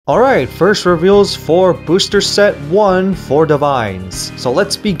Alright, first reveals for Booster Set 1 for Divines. So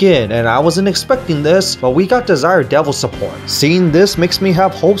let's begin, and I wasn't expecting this, but we got Desire Devil support. Seeing this makes me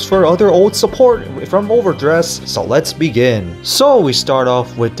have hopes for other old support from Overdress, so let's begin. So we start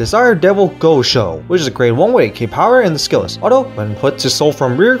off with Desire Devil Go Show, which is a grade 1 with 8k power and the skill is auto. When put to soul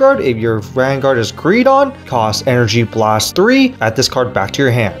from rearguard, if your Vanguard is greed on, cost energy blast 3, add this card back to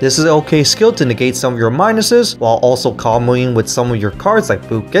your hand. This is an okay skill to negate some of your minuses, while also comboing with some of your cards like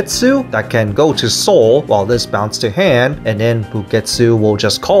Bugetsu that can go to soul while this bounces to hand, and then Bugetsu will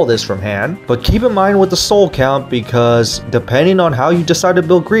just call this from hand. But keep in mind with the soul count, because depending on how you decide to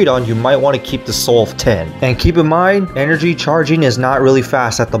build greed on, you might want to keep the soul of 10. And keep in mind, energy charging is not really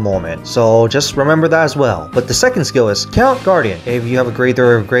fast at the moment, so just remember that as well. But the second skill is Count Guardian. If you have a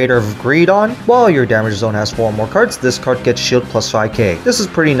greater of greed on, while your damage zone has 4 more cards, this card gets shield plus 5k. This is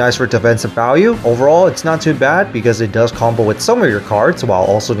pretty nice for defensive value. Overall, it's not too bad because it does combo with some of your cards while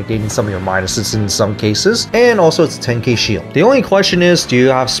also negating some of your minuses in some cases, and also it's a 10k shield. The only question is, do you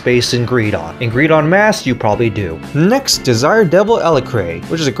have space in greed on? In greed on mass, you probably do. Next, Desire Devil Elicray,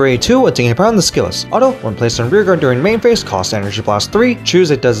 which is a grade 2 with 10k power and the skill is auto. When placed on rearguard during main phase, cost energy blast 3. Choose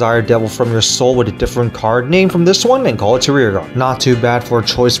a Desire Devil from your soul with a different card name from this one and call it to rearguard. Not too bad for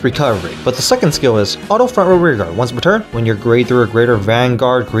choice recovery. But the second skill is auto front row rearguard. Once per turn, when your grade 3 or greater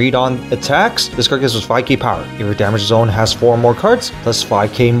Vanguard greed on attacks, this card gives us 5k power. If your damage zone has 4 more cards, plus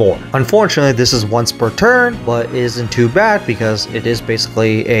 5k more. Unfortunately, this is once per turn, but it isn't too bad because it is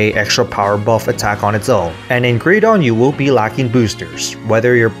basically a extra power buff attack on its own. And in greed on, you will be lacking boosters,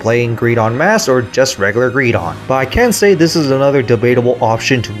 whether you're playing greed on mass or just regular greed on. But I can say this is another debatable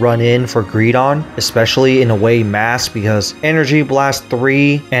option to run in for greed on, especially in a way mass, because energy blast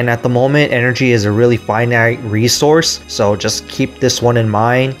 3, and at the moment energy is a really finite resource, so just keep this one in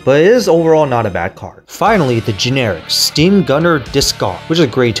mind. But it is overall not a bad card. Finally, the generic Steam Gunner Discard, which is a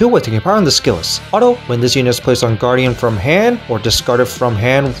grade 2 with 10k power and the skill is auto. When this unit is placed on Guardian from hand or discarded from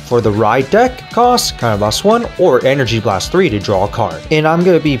hand for the ride deck, cost Blast 1 or Energy Blast 3 to draw a card. And I'm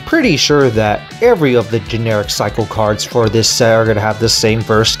going to be pretty sure that every of the generic cycle cards for this set are going to have the same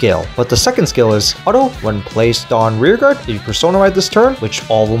first skill. But the second skill is auto. When placed on rearguard, if you Persona Ride this turn, which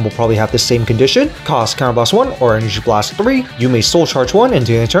all of them will probably have the same condition, cost Blast 1 or Energy Blast 3, you may soul charge 1, and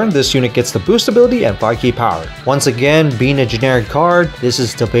during the turn this unit gets the boost ability and 5k power. Once again, being a generic card, this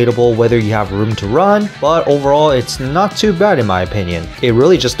is debatable whether you have room to run, but overall it's not too bad in my opinion. It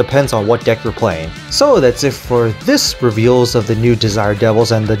really just depends on what deck you're playing. So that's it for this reveals of the new Desire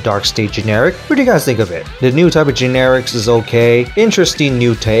Devils and the Dark State generic. What do you guys think of it? The new type of generics is okay. Interesting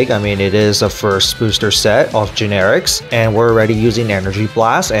new take. I mean, it is a first booster set of generics, and we're already using Energy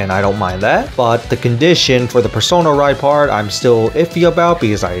Blast, and I don't mind that. But the condition for the Persona Ride part, I'm still iffy about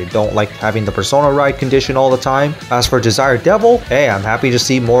because I don't like having the Persona Ride condition all the time. As for Desire Devil, hey, I'm happy to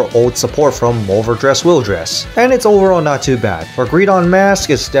see more old support from Overdress will dress, and it's overall not too bad. For Greed on Mask,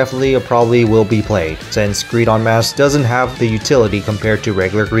 it's definitely probably will be played, since Greed on Mask doesn't have the utility compared to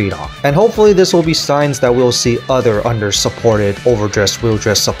regular Greed on. And hopefully this will be signs that we'll see other under supported Overdress will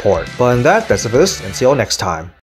dress support. But in that's it for this, and see you all next time.